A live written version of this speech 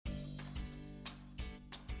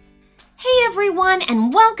everyone,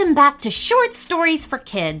 and welcome back to Short Stories for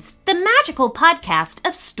Kids, the magical podcast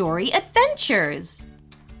of story adventures.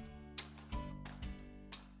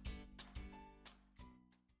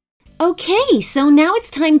 Okay, so now it's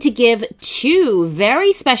time to give two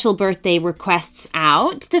very special birthday requests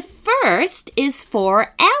out. The first is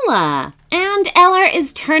for Ella, and Ella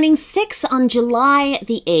is turning 6 on July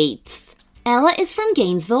the 8th. Ella is from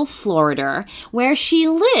Gainesville, Florida, where she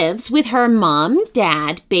lives with her mom,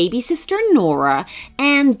 dad, baby sister Nora,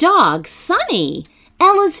 and dog Sunny.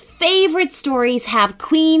 Ella's favorite stories have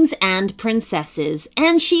queens and princesses,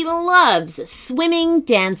 and she loves swimming,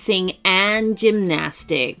 dancing, and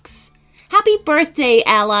gymnastics. Happy birthday,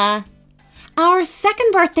 Ella! Our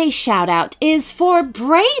second birthday shout-out is for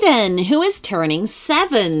Brayden, who is turning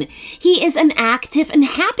 7. He is an active and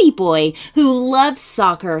happy boy who loves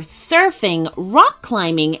soccer, surfing, rock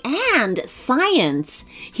climbing, and science.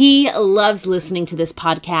 He loves listening to this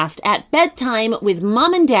podcast at bedtime with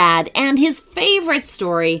Mom and Dad, and his favorite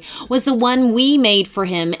story was the one we made for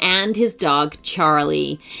him and his dog,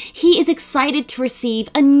 Charlie. He is excited to receive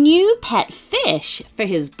a new pet fish for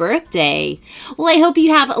his birthday. Well, I hope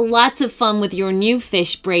you have lots of fun with your new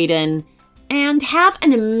fish, Brayden, and have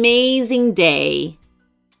an amazing day.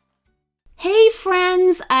 Hey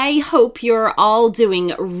friends, I hope you're all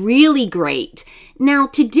doing really great. Now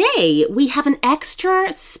today we have an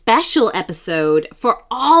extra special episode for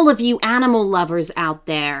all of you animal lovers out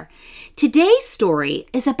there. Today's story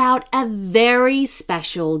is about a very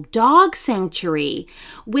special dog sanctuary,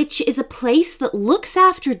 which is a place that looks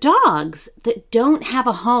after dogs that don't have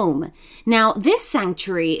a home. Now, this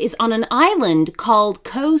sanctuary is on an island called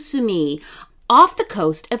Koh Samui, off the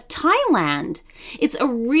coast of Thailand. It's a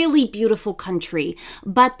really beautiful country,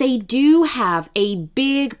 but they do have a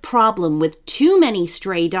big problem with too many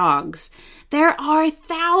stray dogs. There are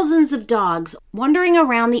thousands of dogs wandering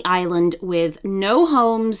around the island with no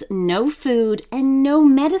homes, no food, and no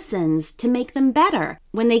medicines to make them better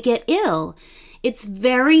when they get ill. It's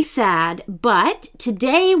very sad, but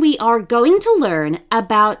today we are going to learn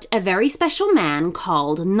about a very special man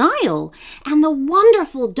called Niall and the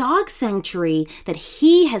wonderful dog sanctuary that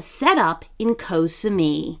he has set up in Koh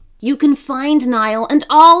Samui. You can find Niall and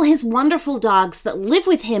all his wonderful dogs that live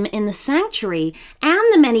with him in the sanctuary and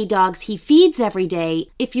the many dogs he feeds every day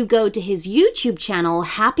if you go to his YouTube channel,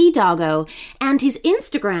 Happy Doggo, and his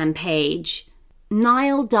Instagram page,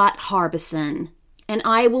 Niall.Harbison. And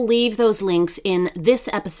I will leave those links in this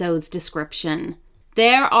episode's description.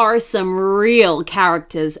 There are some real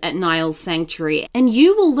characters at Niall's sanctuary, and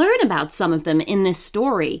you will learn about some of them in this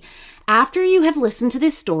story. After you have listened to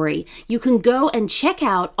this story, you can go and check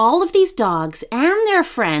out all of these dogs and their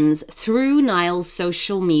friends through Niall's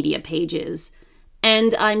social media pages.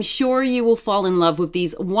 And I'm sure you will fall in love with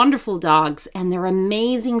these wonderful dogs and their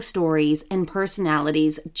amazing stories and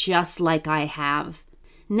personalities just like I have.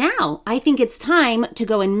 Now, I think it's time to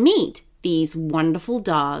go and meet these wonderful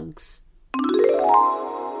dogs.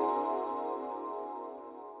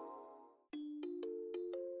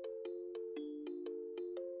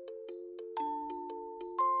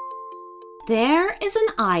 There is an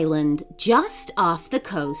island just off the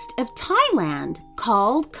coast of Thailand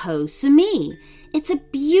called Koh Samui. It's a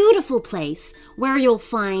beautiful place where you'll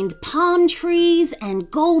find palm trees and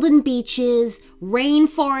golden beaches,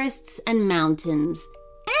 rainforests and mountains,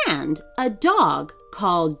 and a dog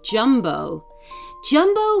called Jumbo.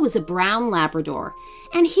 Jumbo was a brown Labrador,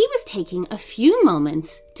 and he was taking a few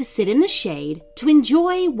moments to sit in the shade to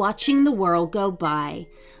enjoy watching the world go by.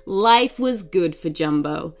 Life was good for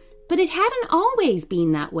Jumbo. But it hadn't always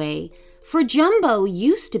been that way, for Jumbo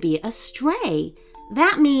used to be a stray.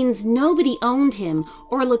 That means nobody owned him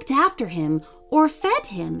or looked after him or fed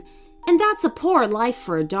him, and that's a poor life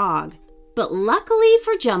for a dog. But luckily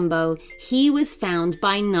for Jumbo, he was found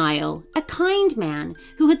by Niall, a kind man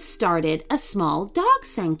who had started a small dog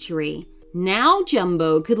sanctuary. Now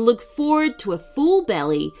Jumbo could look forward to a full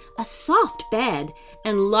belly, a soft bed,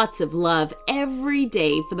 and lots of love every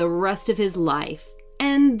day for the rest of his life.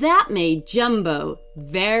 And that made Jumbo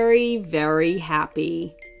very, very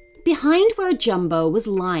happy. Behind where Jumbo was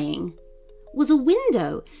lying was a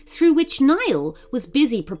window through which Niall was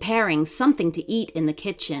busy preparing something to eat in the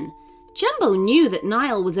kitchen. Jumbo knew that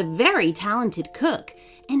Niall was a very talented cook,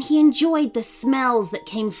 and he enjoyed the smells that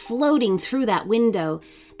came floating through that window,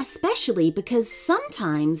 especially because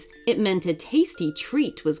sometimes it meant a tasty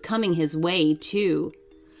treat was coming his way, too.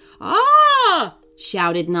 "Ah!"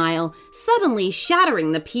 shouted Niall, suddenly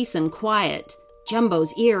shattering the peace and quiet.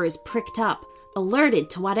 Jumbo's ears pricked up, alerted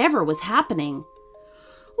to whatever was happening.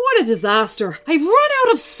 "What a disaster! I've run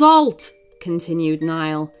out of salt," continued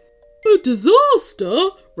Niall. A disaster?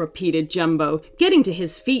 Repeated Jumbo, getting to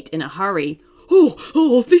his feet in a hurry.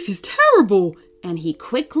 Oh, this is terrible. And he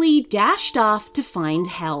quickly dashed off to find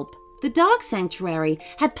help. The dog sanctuary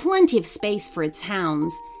had plenty of space for its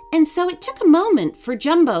hounds, and so it took a moment for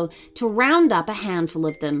Jumbo to round up a handful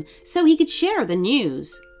of them so he could share the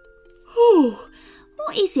news. Oh,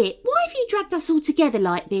 what is it? Why have you dragged us all together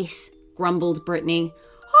like this? Grumbled Brittany.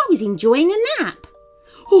 I was enjoying a nap.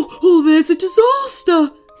 Oh, there's a disaster,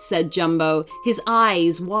 said Jumbo, his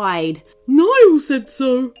eyes wide. Niall said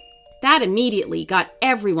so. That immediately got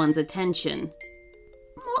everyone's attention.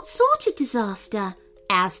 What sort of disaster?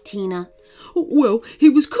 Asked Tina. Well, he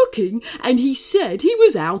was cooking and he said he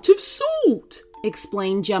was out of salt,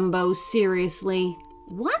 explained Jumbo seriously.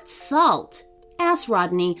 What salt? Asked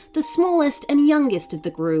Rodney, the smallest and youngest of the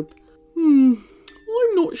group. I'm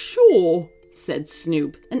not sure, said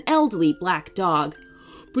Snoop, an elderly black dog.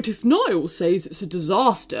 But if Niall says it's a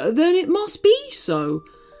disaster, then it must be so.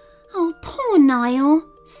 Oh, poor Niall,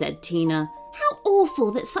 said Tina. How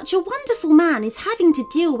awful that such a wonderful man is having to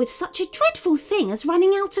deal with such a dreadful thing as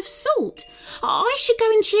running out of salt. I should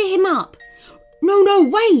go and cheer him up. No,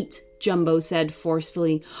 wait, Jumbo said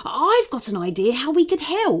forcefully. I've got an idea how we could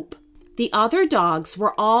help. The other dogs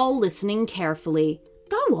were all listening carefully.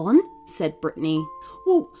 Go on, said Brittany.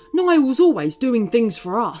 Well, Niall's always doing things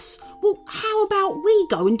for us. Well, how about we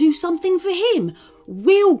go and do something for him?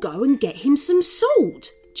 We'll go and get him some salt,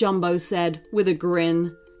 Jumbo said with a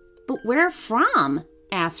grin. But where from?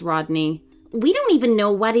 Asked Rodney. We don't even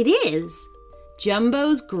know what it is.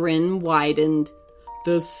 Jumbo's grin widened.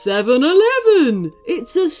 The 7-Eleven!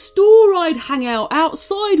 It's a store I'd hang out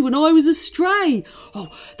outside when I was a stray. Oh,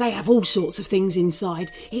 they have all sorts of things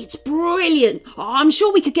inside. It's brilliant. I'm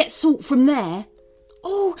sure we could get salt from there.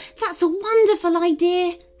 Oh, that's a wonderful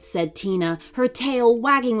idea, said Tina, her tail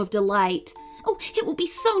wagging with delight. Oh, it will be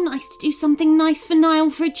so nice to do something nice for Niall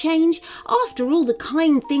for a change, after all the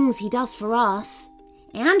kind things he does for us.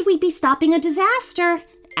 And we'd be stopping a disaster,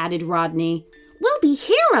 added Rodney. We'll be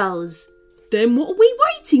heroes. Then what are we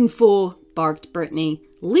waiting for? Barked Brittany.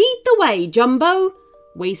 Lead the way, Jumbo.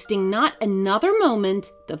 Wasting not another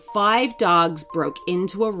moment, the 5 dogs broke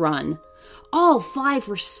into a run. All 5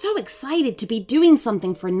 were so excited to be doing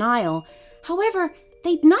something for Niall. However,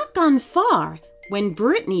 they'd not gone far when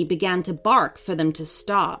Brittany began to bark for them to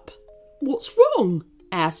stop. What's wrong?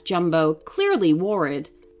 Asked Jumbo, clearly worried.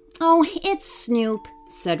 Oh, it's Snoop,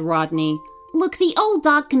 said Rodney. Look, the old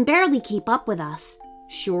dog can barely keep up with us.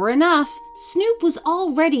 Sure enough, Snoop was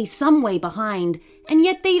already some way behind, and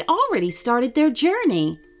yet they'd already started their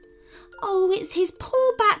journey. Oh, it's his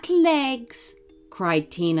poor back legs,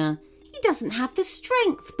 cried Tina. He doesn't have the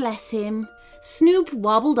strength, bless him. Snoop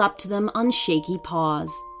wobbled up to them on shaky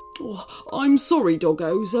paws. Oh, I'm sorry,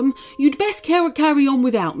 doggos. You'd best carry on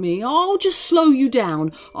without me. I'll just slow you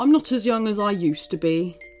down. I'm not as young as I used to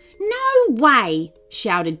be. No way,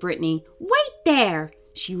 shouted Brittany. Wait there.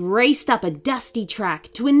 She raced up a dusty track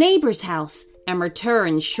to a neighbor's house and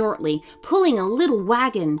returned shortly, pulling a little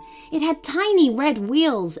wagon. It had tiny red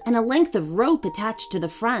wheels and a length of rope attached to the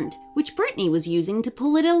front, which Brittany was using to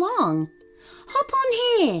pull it along. Hop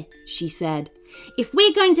on here, she said. If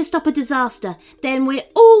we're going to stop a disaster, then we're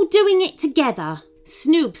all doing it together.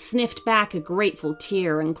 Snoop sniffed back a grateful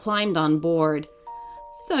tear and climbed on board.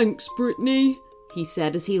 Thanks, Brittany, he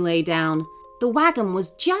said as he lay down. The wagon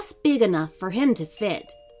was just big enough for him to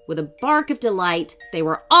fit. With a bark of delight, they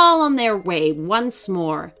were all on their way once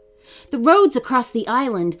more. The roads across the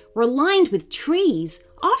island were lined with trees,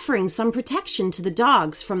 offering some protection to the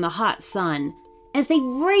dogs from the hot sun. As they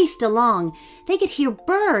raced along, they could hear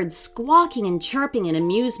birds squawking and chirping in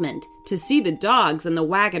amusement to see the dogs and the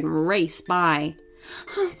wagon race by.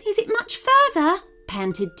 Oh, is it much further?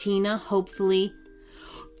 Panted Tina hopefully.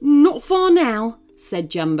 Not far now,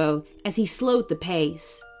 said Jumbo as he slowed the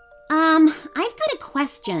pace. I've got a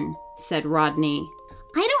question, said Rodney.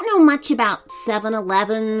 I don't know much about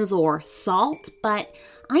 7-Elevens or salt, but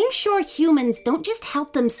I'm sure humans don't just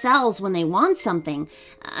help themselves when they want something.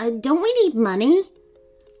 Don't we need money?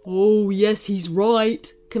 Oh, yes, he's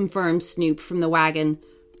right, confirmed Snoop from the wagon.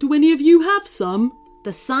 Do any of you have some?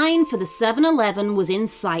 The sign for the 7-Eleven was in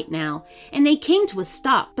sight now, and they came to a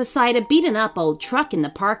stop beside a beaten-up old truck in the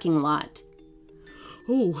parking lot.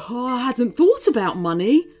 Oh, I hadn't thought about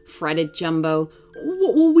money, fretted Jumbo.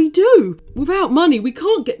 What will we do? Without money, we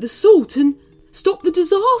can't get the salt and stop the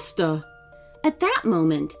disaster. At that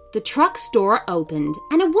moment, the truck's door opened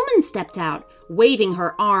and a woman stepped out, waving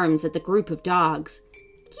her arms at the group of dogs.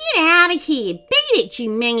 Get out of here! Beat it, you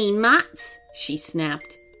mangy mutts! She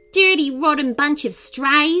snapped. Dirty, rotten bunch of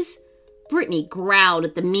strays! Brittany growled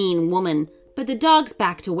at the mean woman, but the dogs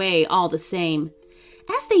backed away all the same.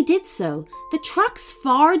 As they did so, the truck's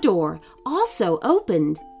far door also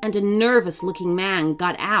opened, and a nervous-looking man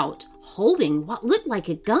got out, holding what looked like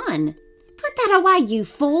a gun. "Put that away, you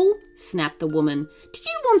fool," snapped the woman. "Do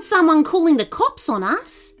you want someone calling the cops on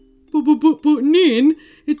us?" But Nin,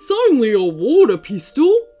 it's only a water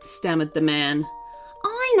pistol," stammered the man.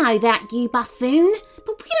 "I know that, you buffoon,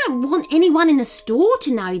 but we don't want anyone in the store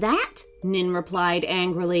to know that," Nin replied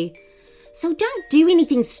angrily. "So don't do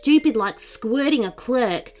anything stupid like squirting a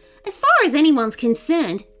clerk. As far as anyone's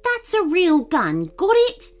concerned, that's a real gun, got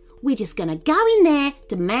it? We're just going to go in there,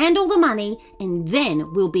 demand all the money, and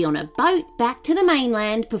then we'll be on a boat back to the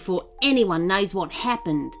mainland before anyone knows what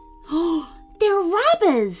happened." "Oh, they're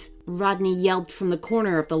robbers!" Rodney yelled from the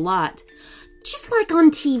corner of the lot. "Just like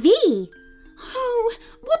on TV. Oh,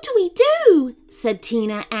 what do we do?" said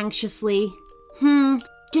Tina anxiously.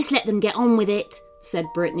 Just let them get on with it," said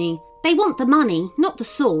Brittany. "They want the money, not the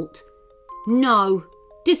salt." "No,"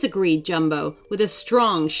 disagreed Jumbo with a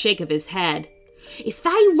strong shake of his head. "If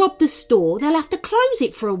they rob the store, they'll have to close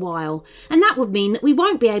it for a while, and that would mean that we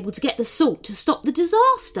won't be able to get the salt to stop the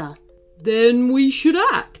disaster." "Then we should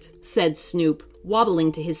act," said Snoop,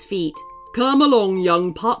 wobbling to his feet. "Come along,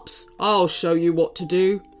 young pups. I'll show you what to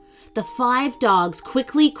do." The 5 dogs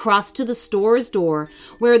quickly crossed to the store's door,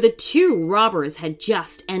 where the 2 robbers had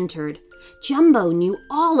just entered. Jumbo knew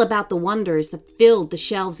all about the wonders that filled the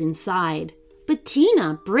shelves inside. But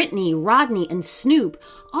Tina, Brittany, Rodney, and Snoop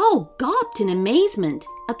all gawped in amazement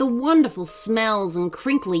at the wonderful smells and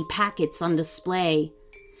crinkly packets on display.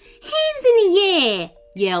 "Hands in the air!"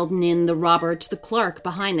 yelled Nin the robber to the clerk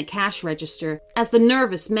behind the cash register as the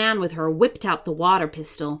nervous man with her whipped out the water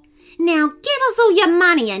pistol. "Now give us all your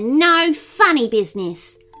money and no funny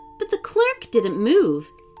business." But the clerk didn't move.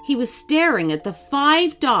 He was staring at the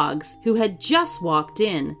 5 dogs who had just walked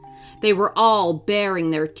in. They were all baring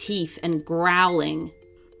their teeth and growling.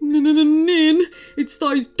 "Nin, it's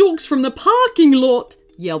those dogs from the parking lot,"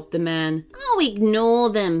 yelped the man. "Oh, ignore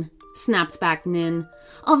them," snapped back Nin.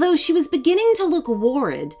 Although she was beginning to look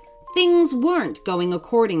worried, things weren't going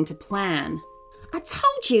according to plan. "I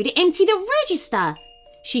told you to empty the register,"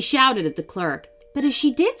 she shouted at the clerk. But as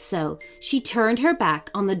she did so, she turned her back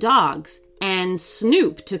on the dogs, and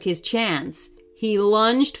Snoop took his chance. He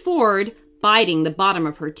lunged forward, biting the bottom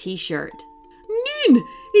of her t-shirt. "Nin,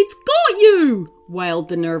 it's got you!" wailed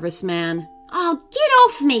the nervous man. "Oh, get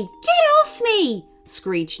off me! Get off me!"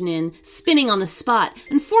 screeched Nin, spinning on the spot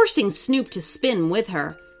and forcing Snoop to spin with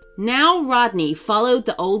her. Now Rodney followed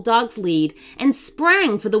the old dog's lead and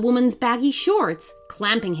sprang for the woman's baggy shorts,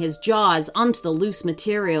 clamping his jaws onto the loose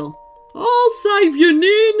material. "I'll save you,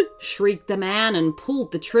 Nin!" shrieked the man and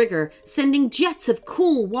pulled the trigger, sending jets of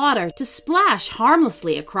cool water to splash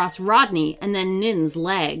harmlessly across Rodney and then Nin's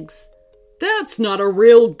legs. "That's not a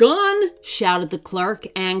real gun!" shouted the clerk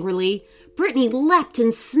angrily. Brittany leapt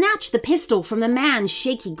and snatched the pistol from the man's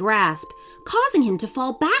shaky grasp, causing him to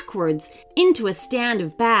fall backwards into a stand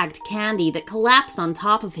of bagged candy that collapsed on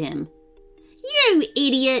top of him. "You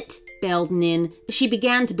idiot!" belled Nin as she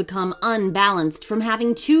began to become unbalanced from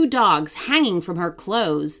having 2 dogs hanging from her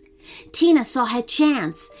clothes. Tina saw her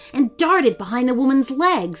chance and darted behind the woman's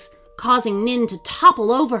legs, causing Nin to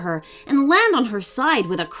topple over her and land on her side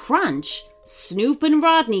with a crunch. Snoop and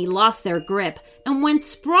Rodney lost their grip and went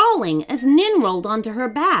sprawling as Nin rolled onto her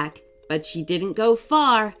back. But she didn't go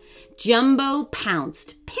far. Jumbo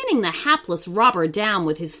pounced, pinning the hapless robber down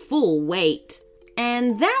with his full weight.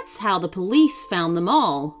 And that's how the police found them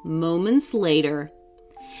all, moments later.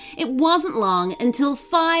 It wasn't long until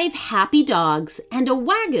 5 happy dogs and a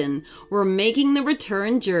wagon were making the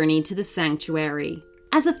return journey to the sanctuary.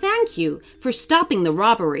 As a thank you for stopping the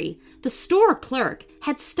robbery, the store clerk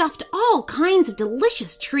had stuffed all kinds of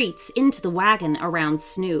delicious treats into the wagon around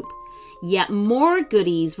Snoop. Yet more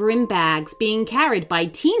goodies were in bags being carried by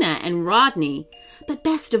Tina and Rodney. But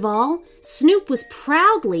best of all, Snoop was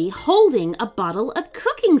proudly holding a bottle of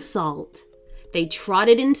cooking salt. They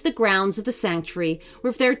trotted into the grounds of the sanctuary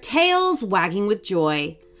with their tails wagging with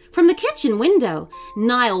joy. From the kitchen window,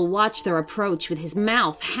 Niall watched their approach with his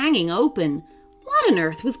mouth hanging open. What on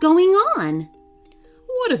earth was going on?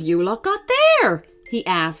 "What have you lot got there?" he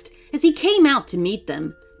asked as he came out to meet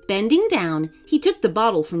them. Bending down, he took the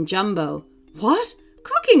bottle from Jumbo. "What?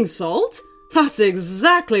 Cooking salt? That's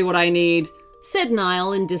exactly what I need," said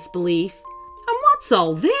Niall in disbelief. "And what's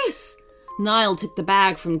all this?" Niall took the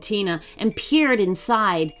bag from Tina and peered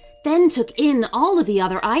inside, then took in all of the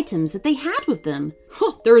other items that they had with them.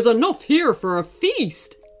 "There's enough here for a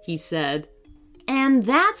feast," he said. And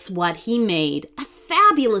that's what he made, a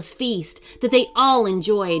fabulous feast that they all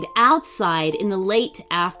enjoyed outside in the late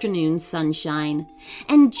afternoon sunshine.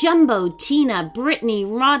 And Jumbo, Tina, Brittany,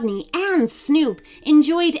 Rodney, and Snoop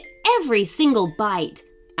enjoyed every single bite.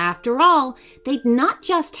 After all, they'd not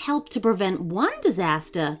just helped to prevent one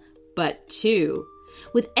disaster, but two.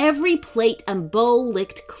 With every plate and bowl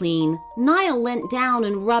licked clean, Niall leant down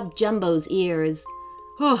and rubbed Jumbo's ears.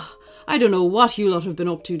 Oh, I don't know what you lot have been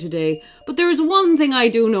up to today, but there is one thing I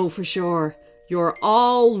do know for sure. You're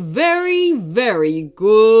all very, very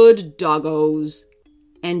good doggos.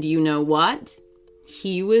 And you know what?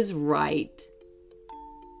 He was right.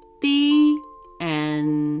 The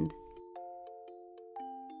end.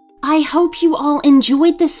 I hope you all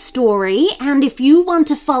enjoyed this story, and if you want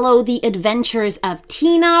to follow the adventures of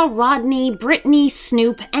Tina, Rodney, Brittany,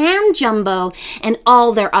 Snoop, and Jumbo, and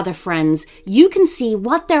all their other friends, you can see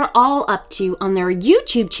what they're all up to on their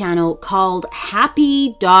YouTube channel called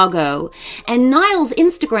Happy Doggo, and Niall's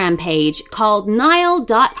Instagram page called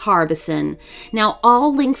Niall.Harbison. Now,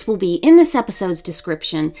 all links will be in this episode's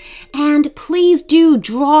description, and please do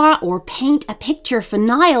draw or paint a picture for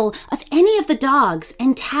Niall of any of the dogs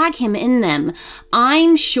and tag him in them.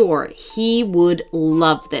 I'm sure he would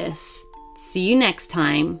love this. See you next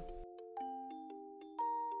time.